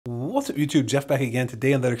What's up YouTube, Jeff back again.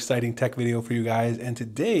 Today another exciting tech video for you guys, and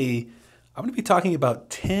today I'm going to be talking about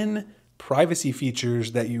 10 privacy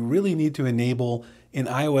features that you really need to enable in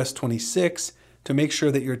iOS 26 to make sure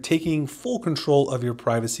that you're taking full control of your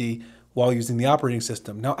privacy while using the operating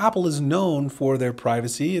system. Now, Apple is known for their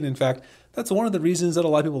privacy, and in fact that's one of the reasons that a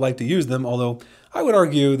lot of people like to use them, although I would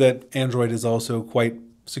argue that Android is also quite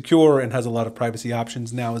secure and has a lot of privacy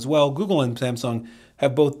options now as well. Google and Samsung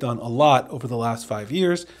have both done a lot over the last 5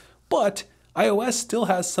 years. But iOS still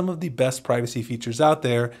has some of the best privacy features out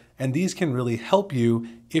there, and these can really help you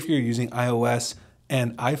if you're using iOS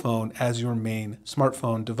and iPhone as your main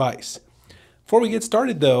smartphone device. Before we get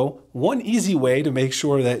started though, one easy way to make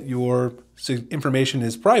sure that your information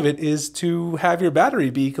is private is to have your battery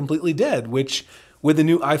be completely dead, which with the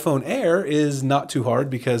new iPhone Air is not too hard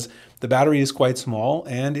because the battery is quite small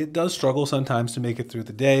and it does struggle sometimes to make it through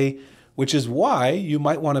the day, which is why you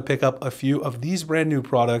might want to pick up a few of these brand new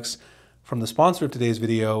products from the sponsor of today's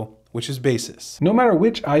video, which is Basis. No matter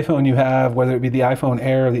which iPhone you have, whether it be the iPhone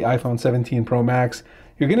Air or the iPhone 17 Pro Max,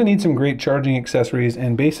 you're going to need some great charging accessories,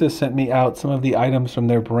 and Basis sent me out some of the items from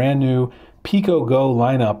their brand new Pico Go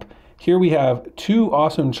lineup. Here we have two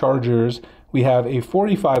awesome chargers. We have a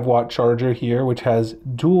 45 watt charger here, which has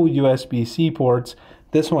dual USB-C ports.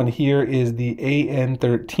 This one here is the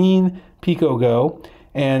AN13 Pico Go.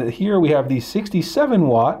 And here we have the 67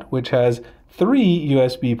 watt, which has 3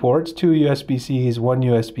 USB ports, 2 USB-Cs, 1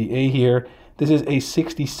 USB-A here. This is a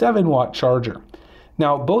 67 watt charger.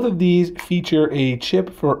 Now, both of these feature a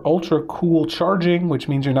chip for ultra cool charging, which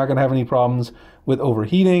means you're not going to have any problems with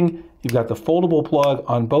overheating. You've got the foldable plug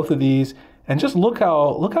on both of these. And just look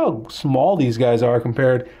how small these guys are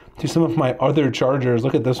compared to some of my other chargers.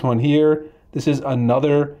 Look at this one here. This is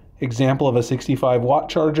another example of a 65 watt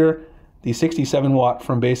charger. The 67 watt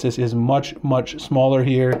from Basis is much smaller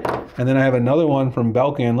here. And then I have another one from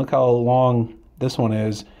Belkin. Look how long this one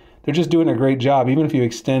is. They're just doing a great job. Even if you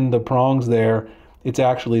extend the prongs there, it's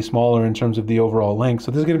actually smaller in terms of the overall length.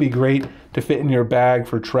 So this is going to be great to fit in your bag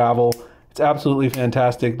for travel. It's absolutely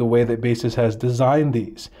fantastic the way that Basis has designed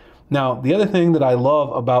these. Now, the other thing that I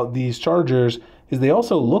love about these chargers is they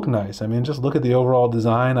also look nice. I mean, just look at the overall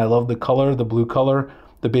design. I love the color, the blue color,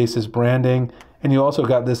 the Basis branding. And you also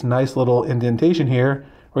got this nice little indentation here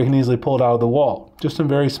where you can easily pull it out of the wall. Just some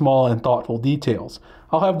very small and thoughtful details.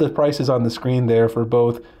 I'll have the prices on the screen there for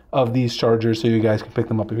both of these chargers so you guys can pick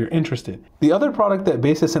them up if you're interested. The other product that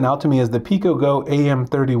Basis sent out to me is the Pico Go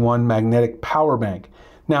AM31 magnetic power bank.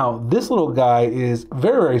 Now, this little guy is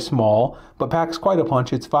very small, but packs quite a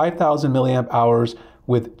punch. It's 5,000 milliamp hours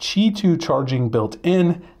with Qi 2 charging built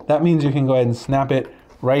in. That means you can go ahead and snap it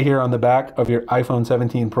right here on the back of your iPhone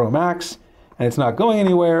 17 Pro Max. And it's not going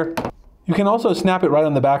anywhere. You can also snap it right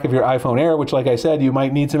on the back of your iPhone Air, which, like I said, you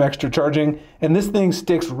might need some extra charging. And this thing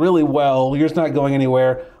sticks really well. Yours not going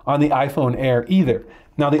anywhere on the iPhone Air either.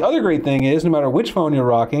 Now, the other great thing is, no matter which phone you're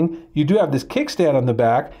rocking, you do have this kickstand on the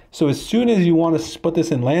back. So as soon as you want to put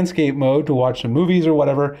this in landscape mode to watch some movies or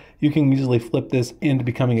whatever, you can easily flip this into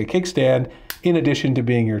becoming a kickstand in addition to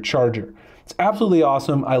being your charger. It's absolutely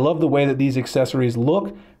awesome. I love the way that these accessories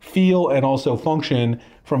look, feel, and also function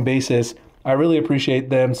from Basis. I really appreciate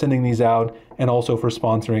them sending these out and also for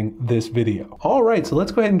sponsoring this video. All right, so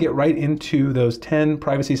let's go ahead and get right into those 10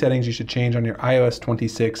 privacy settings you should change on your iOS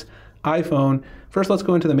 26 iPhone. First, let's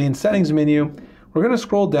go into the main settings menu. We're gonna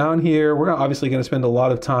scroll down here. We're obviously gonna spend a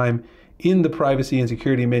lot of time in the privacy and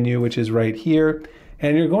security menu, which is right here.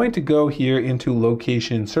 And you're going to go here into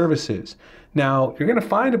location services. Now, you're gonna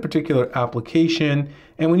find a particular application,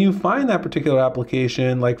 and when you find that particular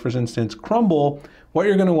application, like for instance, Crumble, what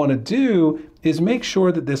you're gonna wanna do is make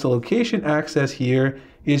sure that this location access here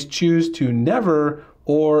is choose to never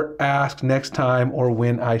or ask next time or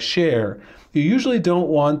when I share. You usually don't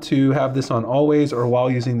want to have this on always or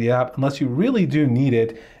while using the app unless you really do need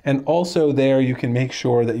it. And also there you can make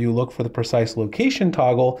sure that you look for the precise location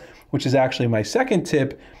toggle, which is actually my second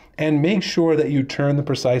tip, and make sure that you turn the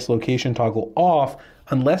precise location toggle off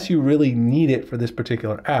unless you really need it for this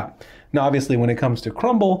particular app. Now, obviously, when it comes to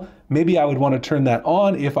Crumble, maybe I would want to turn that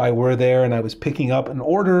on if I were there and I was picking up an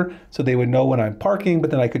order so they would know when I'm parking,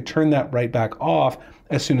 but then I could turn that right back off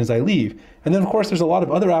as soon as I leave. And then, of course, there's a lot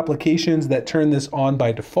of other applications that turn this on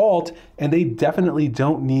by default, and they definitely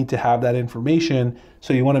don't need to have that information,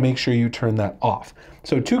 so you want to make sure you turn that off.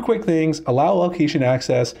 So two quick things: allow location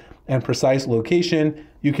access and precise location.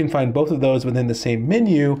 You can find both of those within the same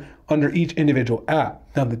menu under each individual app.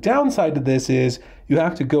 Now, the downside to this is you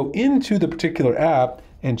have to go into the particular app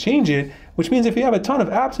and change it, which means if you have a ton of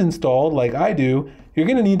apps installed like I do, you're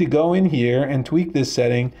going to need to go in here and tweak this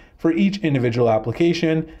setting for each individual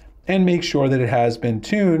application. and make sure that it has been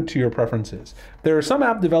tuned to your preferences. There are some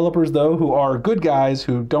app developers though who are good guys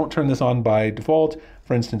who don't turn this on by default.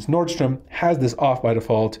 For instance, Nordstrom has this off by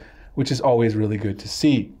default, which is always really good to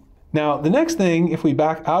see. Now, the next thing, if we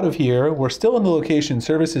back out of here, we're still in the location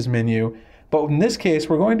services menu, but in this case,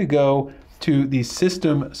 we're going to go to the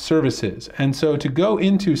system services. And so to go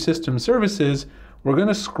into system services, we're going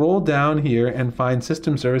to scroll down here and find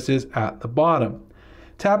system services at the bottom.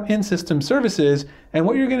 Tap in system services, and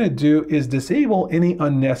what you're going to do is disable any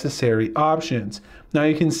unnecessary options. Now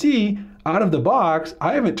you can see out of the box,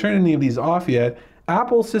 I haven't turned any of these off yet.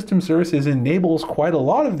 Apple System Services enables quite a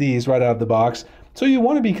lot of these right out of the box, so you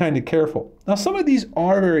want to be kind of careful. Now some of these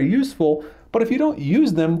are very useful, but if you don't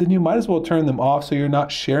use them, then you might as well turn them off so you're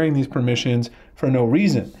not sharing these permissions for no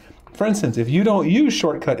reason. For instance, if you don't use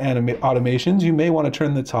shortcut automations, you may want to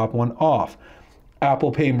turn the top one off.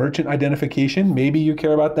 Apple Pay merchant identification, maybe you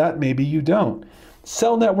care about that, maybe you don't.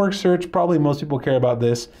 Cell network search, probably most people care about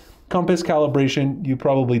this. Compass calibration, you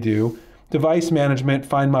probably do. Device management,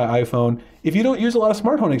 find my iPhone. If you don't use a lot of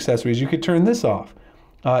smart home accessories, you could turn this off.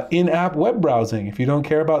 In-app web browsing, if you don't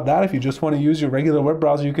care about that, if you just want to use your regular web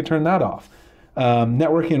browser, you could turn that off.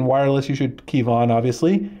 Networking and wireless, you should keep on,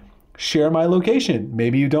 obviously. Share my location,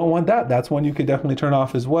 maybe you don't want that. That's one you could definitely turn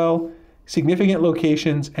off as well. Significant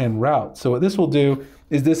locations and routes. So what this will do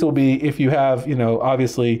is this will be, if you have,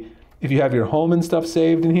 obviously, if you have your home and stuff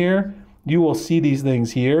saved in here, you will see these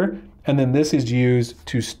things here. And then this is used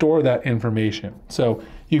to store that information. So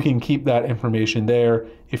you can keep that information there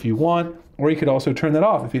if you want, or you could also turn that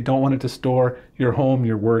off if you don't want it to store your home,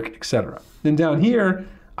 your work, etc. Then down here,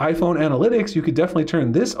 iPhone analytics, you could definitely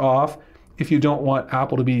turn this off if you don't want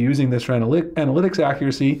Apple to be using this for analytics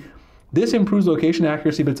accuracy. This improves location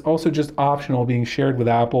accuracy, but it's also just optional being shared with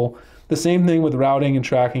Apple. The same thing with routing and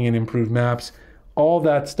tracking and improved maps. All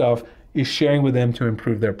that stuff is sharing with them to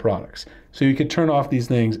improve their products. So you could turn off these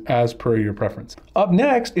things as per your preference. Up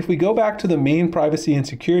next, if we go back to the main privacy and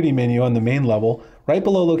security menu on the main level, right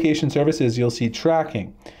below location services, you'll see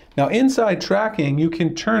tracking. Now inside tracking, you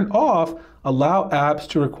can turn off allow apps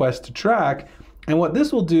to request to track. And what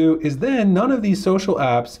this will do is then none of these social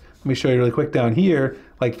apps, let me show you really quick down here,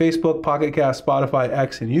 like Facebook, Pocket Cast, Spotify,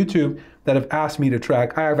 X, and YouTube that have asked me to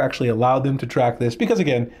track, I have actually allowed them to track this because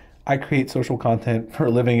again, I create social content for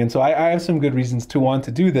a living. And so I have some good reasons to want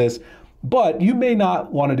to do this, but you may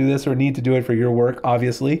not want to do this or need to do it for your work,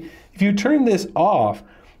 obviously. If you turn this off,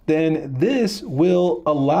 then this will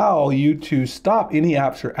allow you to stop any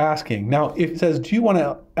apps you're asking. Now, if it says, do you want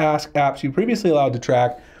to ask apps you previously allowed to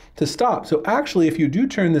track to stop? So actually, if you do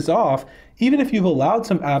turn this off, even if you've allowed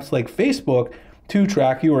some apps like Facebook to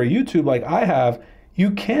track you or YouTube like I have,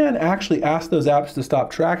 you can actually ask those apps to stop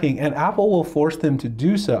tracking and Apple will force them to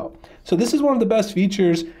do so. So this is one of the best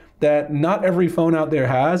features that not every phone out there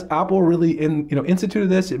has. Apple really instituted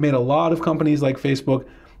this. It made a lot of companies like Facebook,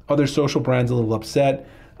 other social brands a little upset.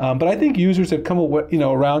 But I think users have come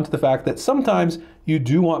around to the fact that sometimes you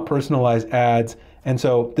do want personalized ads. And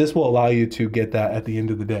so this will allow you to get that at the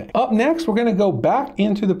end of the day. Up next, we're going to go back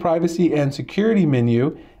into the privacy and security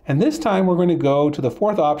menu. And this time we're going to go to the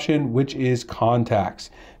fourth option, which is contacts.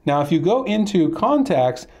 Now, if you go into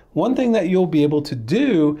contacts, one thing that you'll be able to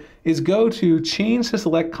do is go to change to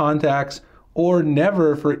select contacts or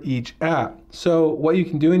never for each app. So what you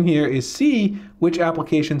can do in here is see which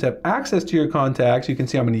applications have access to your contacts. You can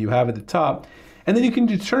see how many you have at the top. And then you can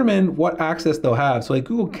determine what access they'll have. So like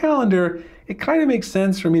Google Calendar, it kind of makes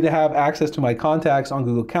sense for me to have access to my contacts on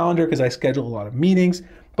Google Calendar because I schedule a lot of meetings.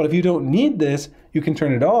 But if you don't need this, you can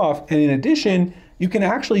turn it off. And in addition, you can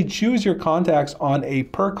actually choose your contacts on a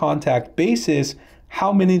per contact basis,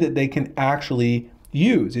 how many that they can actually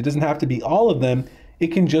use. It doesn't have to be all of them. It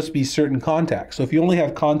can just be certain contacts. So if you only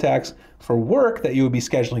have contacts for work that you would be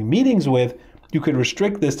scheduling meetings with, you could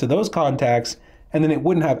restrict this to those contacts and then it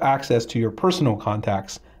wouldn't have access to your personal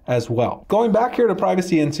contacts as well. Going back here to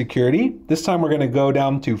privacy and security, this time we're going to go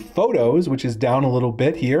down to photos, which is down a little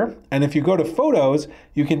bit here. And if you go to photos,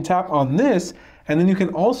 you can tap on this and then you can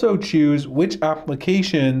also choose which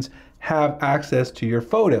applications have access to your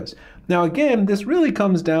photos. Now again, this really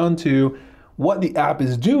comes down to what the app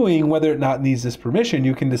is doing, whether or not it needs this permission.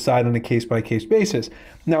 You can decide on a case-by-case basis.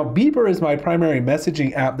 Now, Beeper is my primary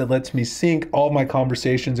messaging app that lets me sync all of my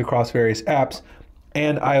conversations across various apps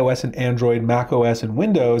and iOS and Android, macOS and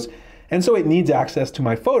Windows. And so it needs access to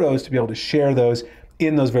my photos to be able to share those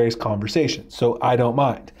in those various conversations. So I don't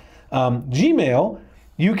mind. Gmail,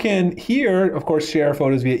 you can here, of course, share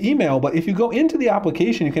photos via email, but if you go into the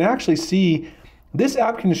application, you can actually see this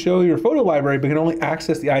app can show your photo library, but can only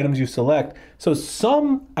access the items you select. So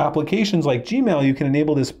some applications like Gmail, you can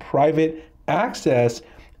enable this private access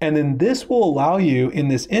And then this will allow you in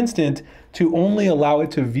this instant to only allow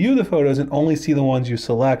it to view the photos and only see the ones you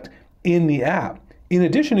select in the app. In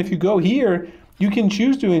addition, if you go here, you can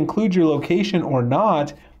choose to include your location or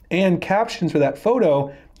not and captions for that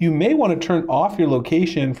photo. You may want to turn off your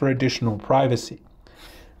location for additional privacy.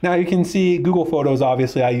 Now you can see Google Photos,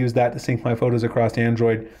 obviously I use that to sync my photos across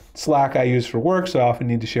Android. Slack I use for work, so I often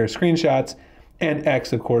need to share screenshots. And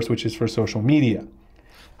X, of course, which is for social media.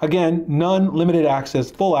 Again, none, limited access,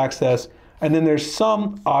 full access. And then there's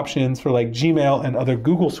some options for like Gmail and other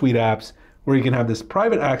Google Suite apps where you can have this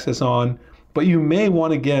private access on, but you may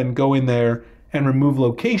want to, again, go in there and remove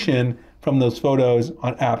location from those photos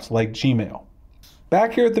on apps like Gmail.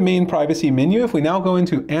 Back here at the main privacy menu, if we now go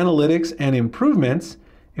into Analytics and Improvements,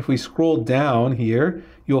 if we scroll down here,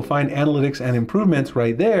 you'll find Analytics and Improvements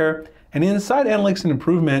right there. And inside Analytics and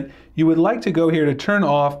Improvement, you would like to go here to turn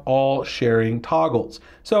off all sharing toggles.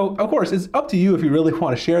 So of course, it's up to you if you really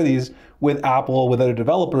want to share these with Apple, with other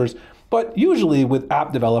developers, but usually with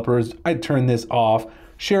app developers, I'd turn this off.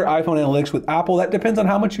 Share iPhone Analytics with Apple, that depends on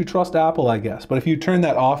how much you trust Apple, I guess. But if you turn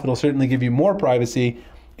that off, it'll certainly give you more privacy.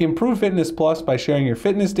 Improve Fitness Plus by sharing your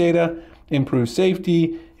fitness data, improve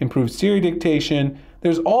safety, improve Siri dictation.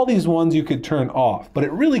 There's all these ones you could turn off, but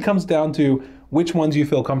it really comes down to which ones you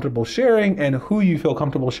feel comfortable sharing and who you feel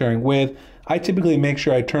comfortable sharing with. I typically make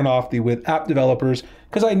sure I turn off the with app developers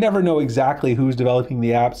because I never know exactly who's developing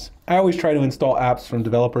the apps. I always try to install apps from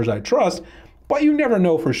developers I trust, but you never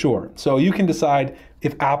know for sure. So you can decide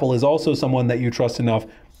if Apple is also someone that you trust enough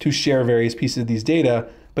to share various pieces of these data,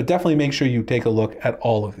 but definitely make sure you take a look at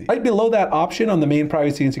all of these. Right below that option on the main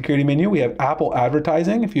privacy and security menu, we have Apple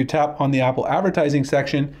advertising. If you tap on the Apple advertising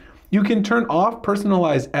section, you can turn off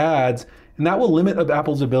personalized ads, and that will limit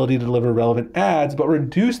Apple's ability to deliver relevant ads, but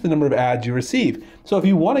reduce the number of ads you receive. So if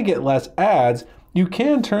you want to get less ads, you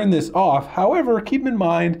can turn this off. However, keep in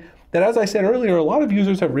mind that, as I said earlier, a lot of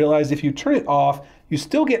users have realized if you turn it off, you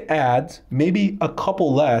still get ads, maybe a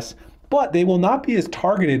couple less, but they will not be as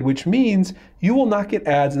targeted, which means you will not get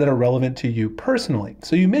ads that are relevant to you personally.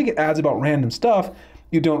 So you may get ads about random stuff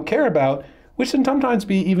you don't care about, which can sometimes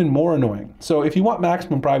be even more annoying. So if you want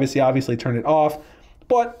maximum privacy, obviously turn it off.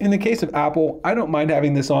 But in the case of Apple, I don't mind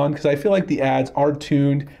having this on because I feel like the ads are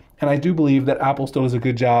tuned, and I do believe that Apple still does a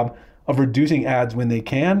good job of reducing ads when they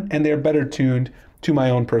can, and they're better tuned to my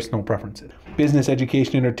own personal preferences. Business,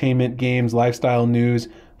 education, entertainment, games, lifestyle, news,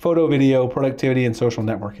 photo, video, productivity, and social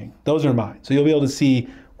networking. Those are mine. So you'll be able to see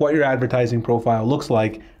what your advertising profile looks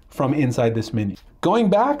like from inside this menu. Going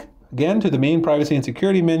back, again, to the main privacy and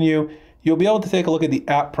security menu, you'll be able to take a look at the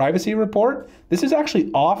app privacy report. This is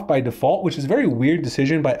actually off by default, which is a very weird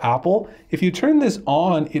decision by Apple. If you turn this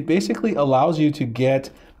on, it basically allows you to get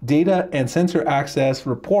data and sensor access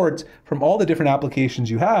reports from all the different applications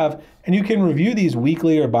you have, and you can review these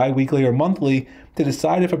weekly or bi-weekly or monthly to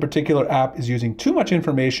decide if a particular app is using too much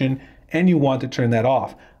information and you want to turn that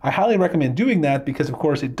off. I highly recommend doing that because, of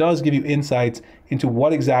course, it does give you insights into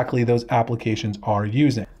what exactly those applications are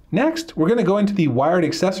using. Next, we're going to go into the wired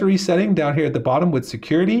accessories setting down here at the bottom with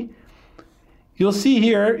security. You'll see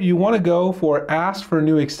here you want to go for ask for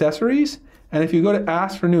new accessories, and if you go to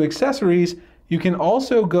ask for new accessories, you can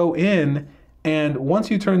also go in, and once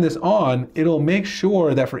you turn this on, it'll make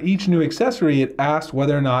sure that for each new accessory, it asks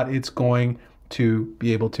whether or not it's going to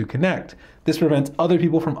be able to connect. This prevents other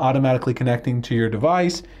people from automatically connecting to your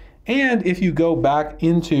device. And if you go back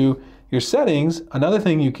into your settings, another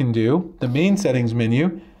thing you can do, the main settings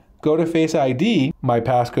menu, go to Face ID, my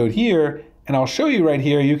passcode here, and I'll show you right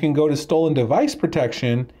here, you can go to stolen device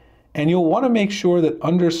protection, and you'll want to make sure that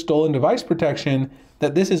under stolen device protection,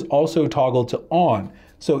 that this is also toggled to on.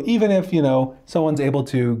 So even if, someone's able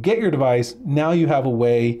to get your device, now you have a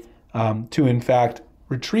way to in fact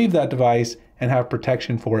retrieve that device and have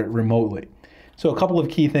protection for it remotely. So a couple of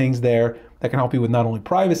key things there that can help you with not only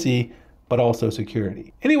privacy, but also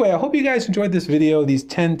security. Anyway, I hope you guys enjoyed this video, these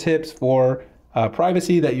 10 tips for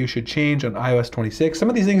privacy that you should change on iOS 26. Some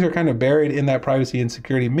of these things are kind of buried in that privacy and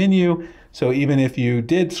security menu. So even if you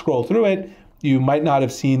did scroll through it, you might not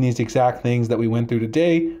have seen these exact things that we went through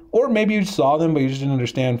today, or maybe you saw them, but you just didn't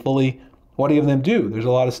understand fully what any of them do. There's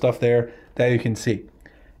a lot of stuff there that you can see.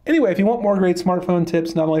 Anyway, if you want more great smartphone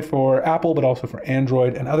tips, not only for Apple, but also for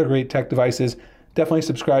Android and other great tech devices, definitely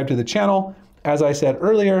subscribe to the channel. As I said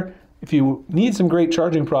earlier, if you need some great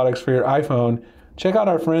charging products for your iPhone, check out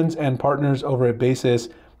our friends and partners over at Basis.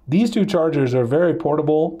 These two chargers are very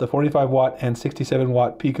portable, the 45 watt and 67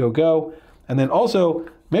 watt Pico Go. And then also,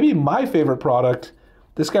 maybe my favorite product,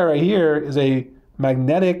 this guy right here is a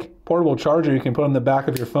magnetic portable charger you can put on the back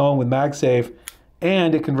of your phone with MagSafe,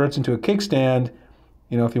 and it converts into a kickstand.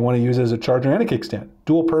 you know, if you want to use it as a charger and a kickstand.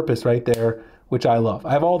 Dual purpose right there, which I love.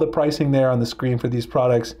 I have all the pricing there on the screen for these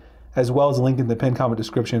products, as well as a link in the pinned comment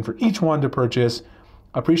description for each one to purchase.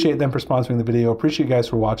 I appreciate them for sponsoring the video. Appreciate you guys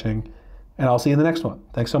for watching, and I'll see you in the next one.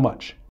 Thanks so much.